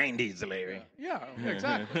in the 90s, Larry? Yeah,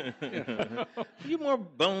 exactly. Yeah. You more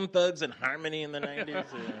Bone Thugs and Harmony in the 90s?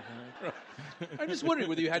 I'm just wondering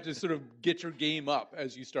whether you had to sort of get your game up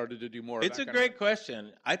as you started to do more. It's a great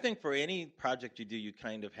question. I think for any project you do, you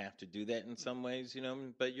kind of have to do that in some ways, you know.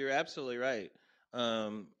 But you're absolutely right.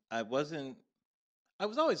 I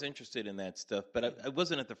was always interested in that stuff, but I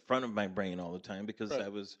wasn't at the front of my brain all the time because I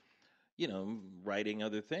was, you know, writing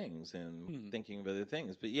other things and thinking of other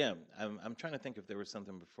things. But yeah, I'm trying to think if there was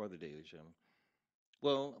something before The Daily Show.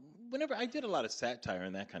 Well, whenever I did a lot of satire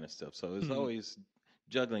and that kind of stuff, so it was always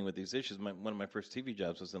juggling with these issues. One of my first TV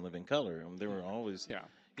jobs was in Living Color. There were always,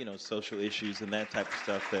 you know, social issues and that type of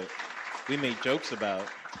stuff that we made jokes about.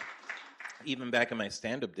 Even back in my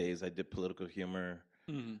stand-up days, I did political humor,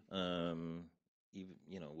 even,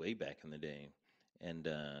 you know, way back in the day, and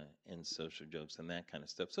social jokes and that kind of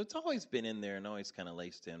stuff. So it's always been in there and always kind of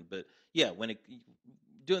laced in. But yeah, when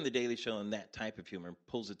doing The Daily Show and that type of humor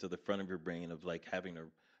pulls it to the front of your brain of like having to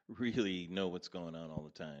really know what's going on all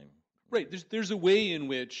the time. Right. There's a way in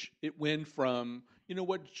which it went from, you know,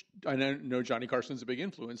 what I know Johnny Carson's a big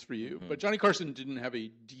influence for you, but Johnny Carson didn't have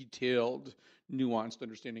a detailed, nuanced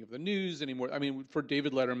understanding of the news anymore. I mean, for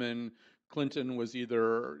David Letterman, Clinton was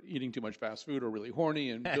either eating too much fast food or really horny,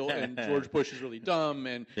 and George Bush is really dumb,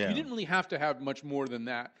 and you didn't really have to have much more than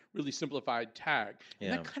that really simplified tag.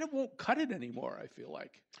 And that kind of won't cut it anymore, I feel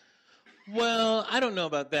like. Well, I don't know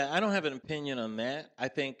about that. I don't have an opinion on that. I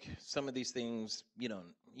think some of these things, you know,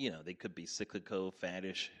 they could be cyclical,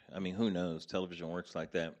 faddish. I mean, who knows? Television works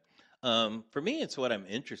like that. For me, it's what I'm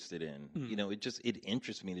interested in. You know, it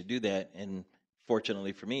interests me to do that. And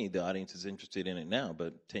fortunately for me, the audience is interested in it now.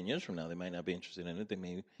 But 10 years from now, they might not be interested in it. They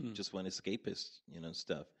may just want escapist, you know,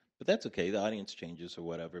 stuff. But that's okay. The audience changes or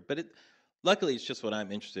whatever. But luckily, it's just what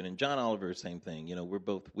I'm interested in. John Oliver, same thing. You know,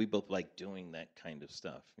 we both like doing that kind of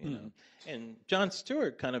stuff. You know, and Jon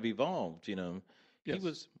Stewart kind of evolved. You know, he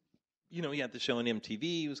was. You know, he had the show on MTV.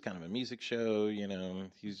 He was kind of a music show. You know,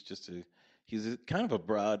 he's kind of a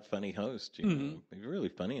broad, funny host. You know, he was really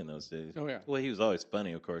funny in those days. Oh yeah. Well, he was always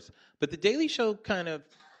funny, of course. But the Daily Show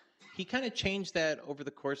he kind of changed that over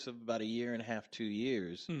the course of about a year and a half, 2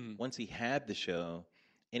 years. Once he had the show,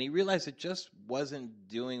 and he realized it just wasn't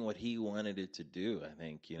doing what he wanted it to do. I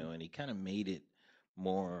think, you know, and he kind of made it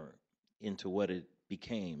more into what it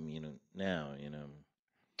became. You know, now, you know.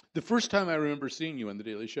 The first time I remember seeing you on The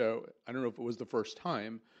Daily Show, I don't know if it was the first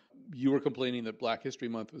time, you were complaining that Black History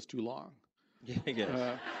Month was too long. Yeah, I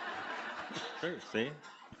guess. Sure, see?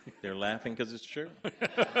 They're laughing because it's true.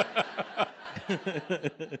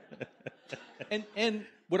 And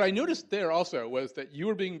what I noticed there also was that you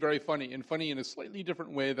were being very funny, and funny in a slightly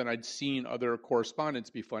different way than I'd seen other correspondents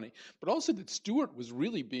be funny, but also that Stewart was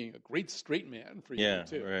really being a great straight man for you,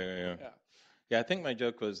 too. Right. Yeah, I think my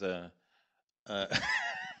joke was...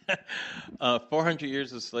 400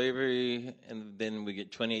 years of slavery, and then we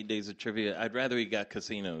get 28 days of trivia. I'd rather we got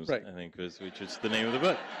casinos, I think, which is the name of the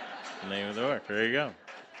book. The name of the book. There you go.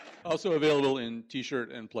 Also available in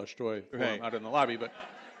T-shirt and plush toy form out in the lobby. But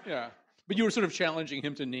but you were sort of challenging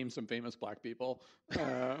him to name some famous black people.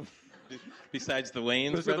 Besides the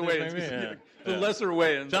Wayans brothers, the lesser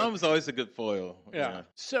Wayans. John was always a good foil. Yeah.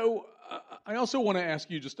 So I also want to ask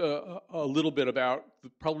you just a little bit about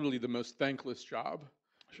probably the most thankless job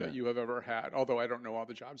that you have ever had, although I don't know all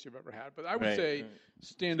the jobs you've ever had. But I would say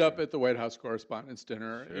stand up at the White House Correspondents'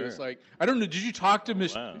 Dinner is like, I don't know, did you talk to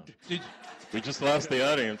Miss... Wow. We just lost the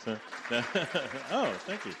audience. Oh,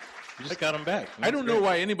 thank you. You just got them back. I don't know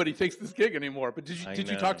why anybody takes this gig anymore, but did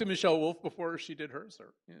you talk to Michelle Wolf before she did hers?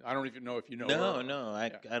 Or I don't even know if you know her. No.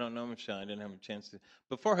 I don't know Michelle. I didn't have a chance to.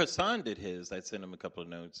 Before Hassan did his, I sent him a couple of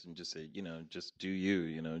notes and just said, you know, just do you,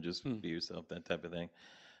 you know, just be yourself, that type of thing.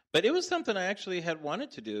 But it was something I actually had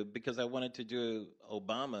wanted to do because I wanted to do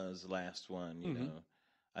Obama's last one, you know.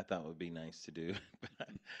 I thought would be nice to do.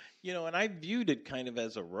 You know, and I viewed it kind of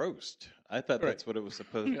as a roast. I thought that's what it was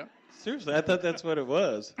supposed to. Seriously, I thought that's what it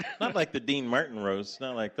was. Not like the Dean Martin roast,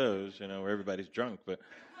 not like those, you know, where everybody's drunk, but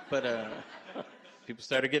people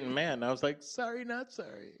started getting mad, and I was like, sorry, not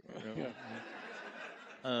sorry. You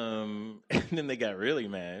know? And then they got really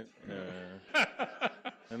mad,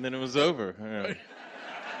 and then it was over.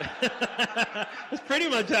 That's pretty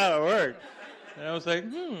much how it worked. And I was like,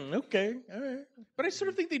 okay, all right. But I sort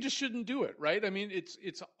of think they just shouldn't do it, right? I mean,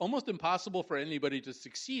 it's almost impossible for anybody to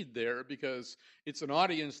succeed there because it's an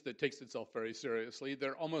audience that takes itself very seriously.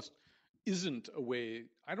 They're almost isn't a way?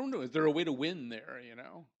 I don't know. Is there a way to win there, you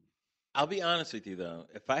know? I'll be honest with you, though.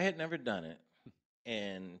 If I had never done it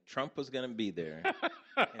and Trump was going to be there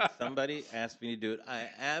and somebody asked me to do it, I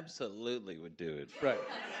absolutely would do it. Right.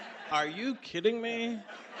 Are you kidding me?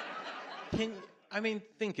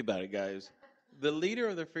 Think about it, guys. The leader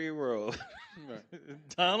of the free world,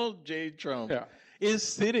 Donald J. Trump, is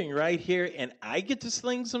sitting right here, and I get to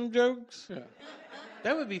sling some jokes? Yeah.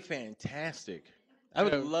 That would be fantastic. I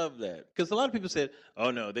would love that. Because a lot of people said,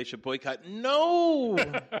 oh, no, they should boycott. No!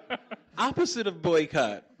 Opposite of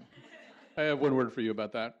boycott. I have one word for you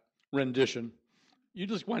about that. Rendition. You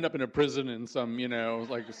just wind up in a prison in some,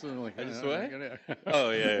 like I just what?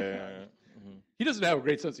 Oh, yeah. Mm-hmm. He doesn't have a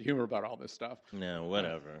great sense of humor about all this stuff. No,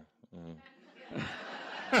 whatever.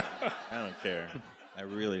 I don't care. I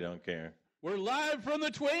really don't care. We're live from the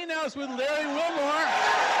Twain House with Larry Wilmore.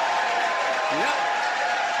 Yep.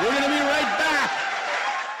 We're going to be right back.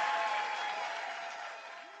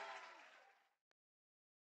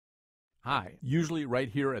 Hi. Usually right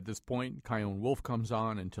here at this point, Kyone Wolf comes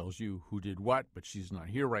on and tells you who did what, but she's not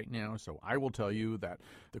here right now, so I will tell you that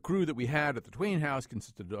the crew that we had at the Twain House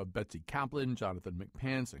consisted of Betsy Kaplan, Jonathan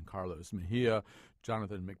McPants, and Carlos Mejia.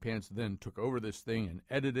 Jonathan McPants then took over this thing and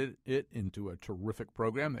edited it into a terrific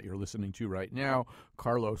program that you're listening to right now.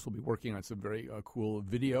 Carlos will be working on some very cool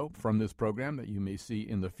video from this program that you may see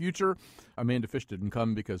in the future. Amanda Fish didn't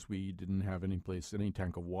come because we didn't have any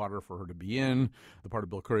tank of water for her to be in. The part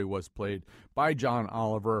of Bill Curry was played by John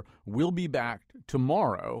Oliver. We'll be back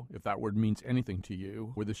tomorrow, if that word means anything to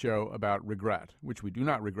you, with a show about regret, which we do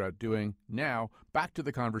not regret doing. Now, back to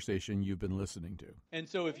the conversation you've been listening to. And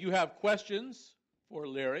so if you have questions for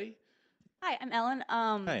Larry. Hi, I'm Ellen.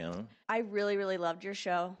 Hi, Ellen. I really, really loved your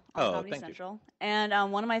show on Comedy Central. You.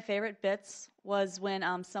 And one of my favorite bits was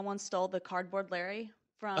when someone stole the cardboard Larry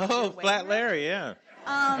from Flat Larry, yeah.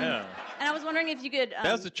 And I was wondering if you could...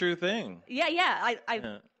 that was a true thing. Yeah.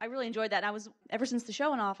 I really enjoyed that. And ever since the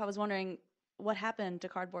show went off, I was wondering what happened to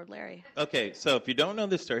Cardboard Larry. Okay, so if you don't know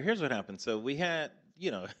this story, here's what happened. So we had...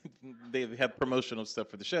 they have promotional stuff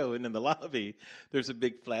for the show, and in the lobby, there's a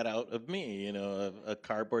big flat out of me, a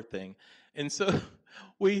cardboard thing. And so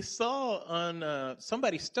we saw on,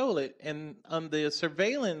 somebody stole it, and on the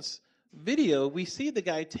surveillance video, we see the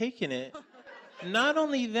guy taking it. Not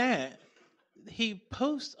only that, he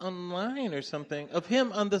posts online or something of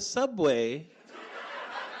him on the subway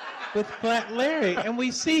with Flat Larry, and we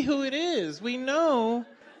see who it is. We know...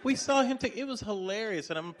 We saw him take. It was hilarious,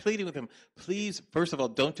 and I'm pleading with him. Please, first of all,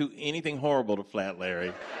 don't do anything horrible to Flat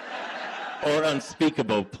Larry or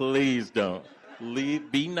unspeakable. Please don't.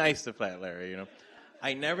 Be nice to Flat Larry.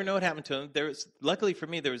 I never know what happened to him. Luckily for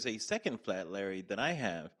me, there was a second Flat Larry that I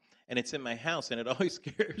have, and it's in my house, and it always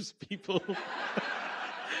scares people.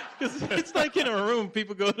 Because it's like in a room,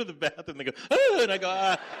 people go to the bathroom, they go, oh, and I go,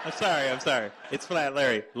 I'm sorry. It's Flat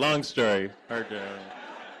Larry. Long story.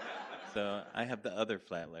 So I have the other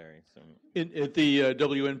Flat Larry. So. At the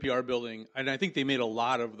WNPR building, and I think they made a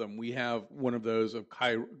lot of them. We have one of those of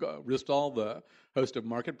Kai Ristal, the host of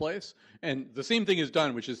Marketplace. And the same thing is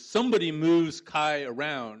done, which is somebody moves Kai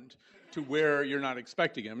around to where you're not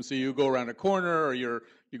expecting him. So you go around a corner, or you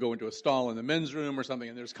go into a stall in the men's room or something,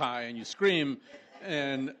 and there's Kai, and you scream.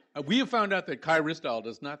 And we have found out that Kai Ristal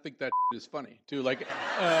does not think that is funny, too. Like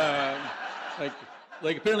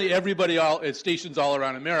apparently everybody at stations all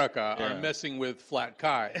around America are messing with Flat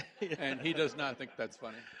Kai, and he does not think that's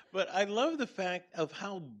funny. But I love the fact of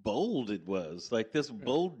how bold it was, like this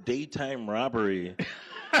bold daytime robbery.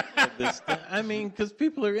 Because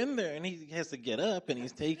people are in there, and he has to get up, and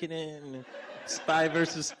he's taking it, and spy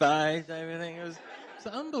versus spy, everything. It's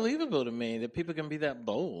unbelievable to me that people can be that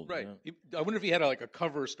bold. Right. I wonder if he had a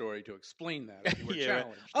cover story to explain that if you were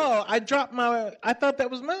challenged. Oh, I dropped I thought that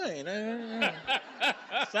was mine.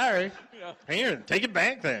 Sorry. Yeah. Here, take it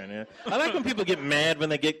back then. I like when people get mad when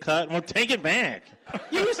they get caught. Well, take it back.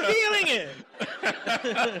 You were stealing it.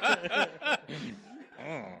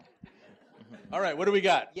 All right, what do we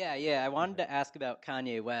got? Yeah. I wanted to ask about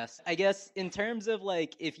Kanye West. I guess in terms of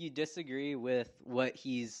if you disagree with what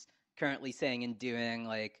he's currently saying and doing,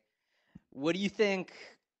 what do you think,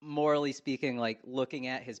 morally speaking, looking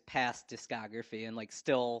at his past discography and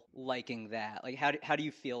still liking that? How do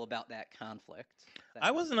you feel about that conflict? I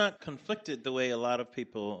was not conflicted the way a lot of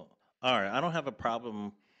people are. I don't have a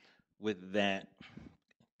problem with that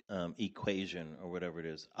equation or whatever it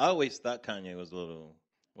is. I always thought Kanye was a little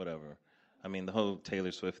whatever. The whole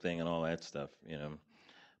Taylor Swift thing and all that stuff,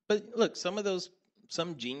 But look,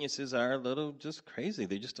 some geniuses are a little just crazy.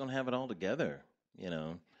 They just don't have it all together,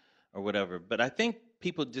 or whatever. But I think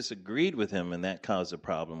people disagreed with him, and that caused a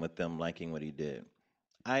problem with them liking what he did.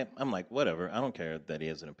 I'm like, whatever. I don't care that he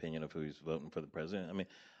has an opinion of who he's voting for the president. I mean,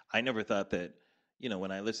 I never thought that,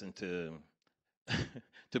 when I listened to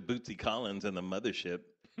to Bootsy Collins and the Mothership,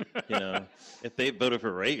 if they voted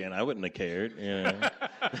for Reagan, I wouldn't have cared.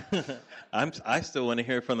 I still want to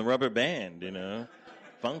hear from the rubber band.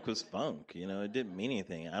 Funk was funk. It didn't mean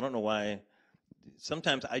anything. I don't know why.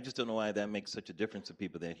 Sometimes I just don't know why that makes such a difference to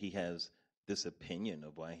people that he has this opinion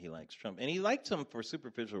of why he likes Trump, and he likes him for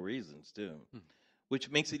superficial reasons too, which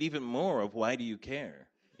makes it even more of why do you care?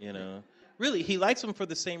 Really, he likes him for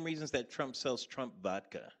the same reasons that Trump sells Trump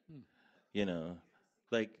vodka.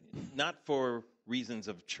 Like not for reasons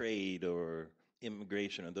of trade or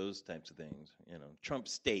immigration or those types of things. Trump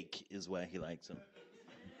steak is why he likes him.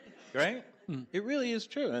 Right? It really is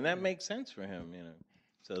true, and that makes sense for him,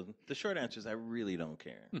 So the short answer is I really don't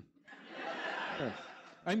care.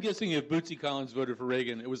 I'm guessing if Bootsy Collins voted for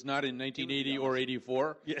Reagan, it was not in 1980 or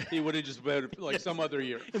 84. Yeah. He would have just voted like some other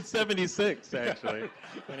year. In 76, actually,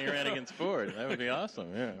 when he ran against Ford. That would be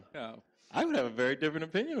awesome, yeah. I would have a very different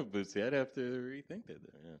opinion of Bootsy. I'd have to rethink that.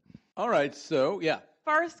 Yeah. All right, so, yeah.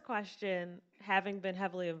 First question, having been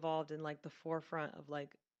heavily involved in, like, the forefront of,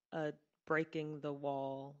 like, a breaking the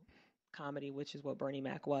wall comedy, which is what Bernie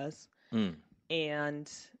Mac was,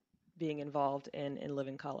 and being involved in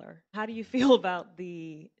Living Color. How do you feel about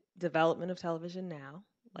the development of television now?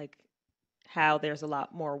 Like how there's a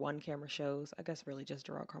lot more one-camera shows, I guess really just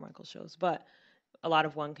Gerard Carmichael shows, but a lot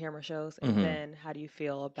of one-camera shows. And then how do you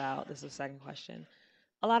feel about, this is the second question,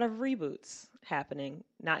 a lot of reboots happening,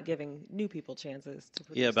 not giving new people chances to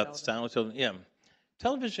produce about television. the style of television. Yeah.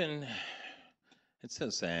 Television, it's so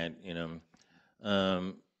sad,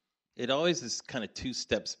 it always is kind of two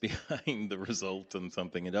steps behind the result on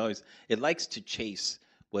something. It likes to chase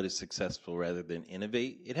what is successful rather than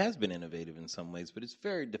innovate. It has been innovative in some ways, but it's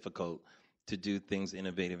very difficult to do things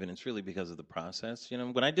innovative, and it's really because of the process.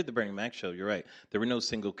 When I did the Bernie Mac show, you're right. There were no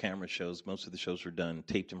single camera shows. Most of the shows were done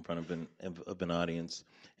taped in front of an audience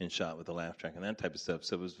and shot with a laugh track and that type of stuff.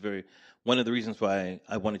 So it was one of the reasons why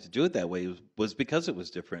I wanted to do it that way was because it was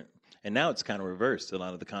different. And now it's kind of reversed. A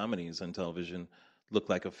lot of the comedies on television look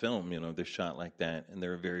like a film, they're shot like that, and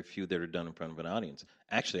there are very few that are done in front of an audience.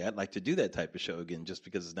 Actually, I'd like to do that type of show again just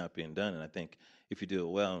because it's not being done, and I think if you do it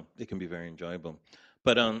well, it can be very enjoyable.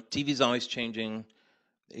 But TV's always changing.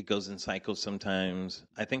 It goes in cycles sometimes.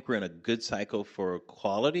 I think we're in a good cycle for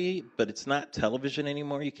quality, but it's not television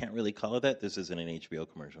anymore. You can't really call it that. This isn't an HBO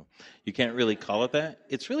commercial. You can't really call it that.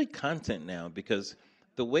 It's really content now because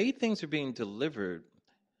the way things are being delivered,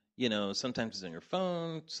 sometimes it's on your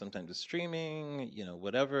phone, sometimes it's streaming,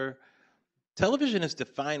 whatever. Television is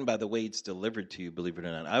defined by the way it's delivered to you, believe it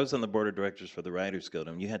or not. I was on the board of directors for the Writers Guild,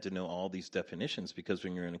 and you had to know all these definitions because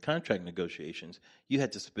when you're in contract negotiations, you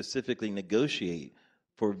had to specifically negotiate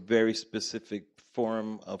for a very specific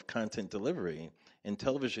form of content delivery. And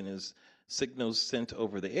television is signals sent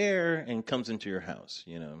over the air and comes into your house,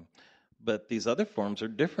 But these other forms are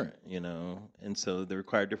different, and so they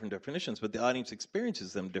require different definitions, but the audience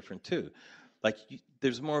experiences them different too. Like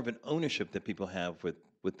there's more of an ownership that people have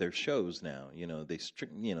with their shows now.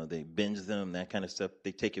 They binge them, that kind of stuff.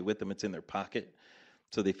 They take it with them. It's in their pocket,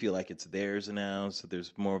 so they feel like it's theirs now. So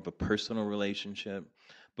there's more of a personal relationship.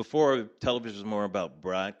 Before, television was more about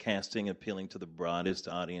broadcasting, appealing to the broadest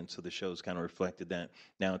audience, so the shows kind of reflected that.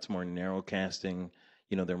 Now it's more narrow casting.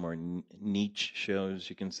 They're more niche shows,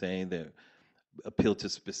 you can say, that appeal to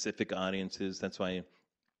specific audiences. That's why,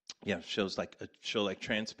 shows like a show like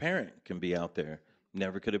Transparent can be out there.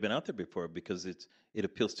 Never could have been out there before because it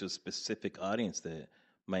appeals to a specific audience that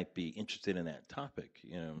might be interested in that topic.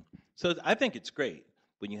 So I think it's great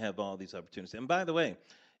when you have all these opportunities. And by the way,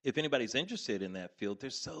 if anybody's interested in that field,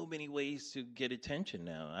 there's so many ways to get attention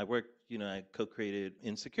now. I co-created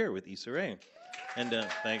Insecure with Issa Rae, and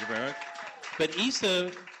thank you very much. But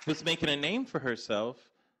Issa was making a name for herself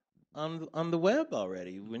on the web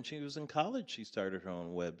already. When she was in college, she started her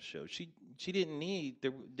own web show.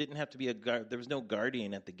 There didn't have to be there was no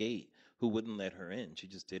guardian at the gate who wouldn't let her in. She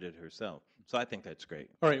just did it herself. So I think that's great.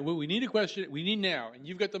 All right, well, we need a question. We need now, and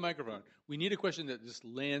you've got the microphone. We need a question that just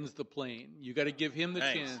lands the plane. You got to give him the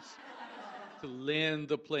chance to land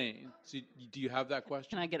the plane. So do you have that question?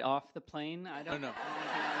 Can I get off the plane? I don't know.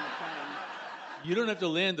 You don't have to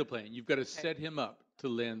land the plane. You've got to set him up to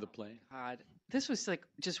land the plane. God, this was like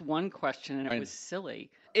just one question, and it was silly.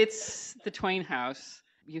 It's the Twain House.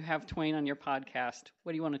 You have Twain on your podcast.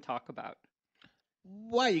 What do you want to talk about?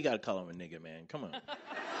 Why you got to call him a nigga, man? Come on.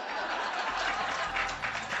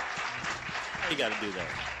 Why you got to do that?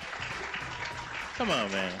 Come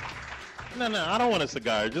on, man. No, I don't want a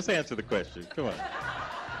cigar. Just answer the question. Come on.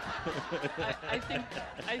 I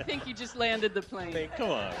think you just landed the plane.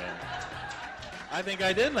 Come on, man. I think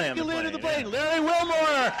I did land the plane. You landed the plane. Larry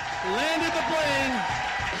Wilmore landed the plane.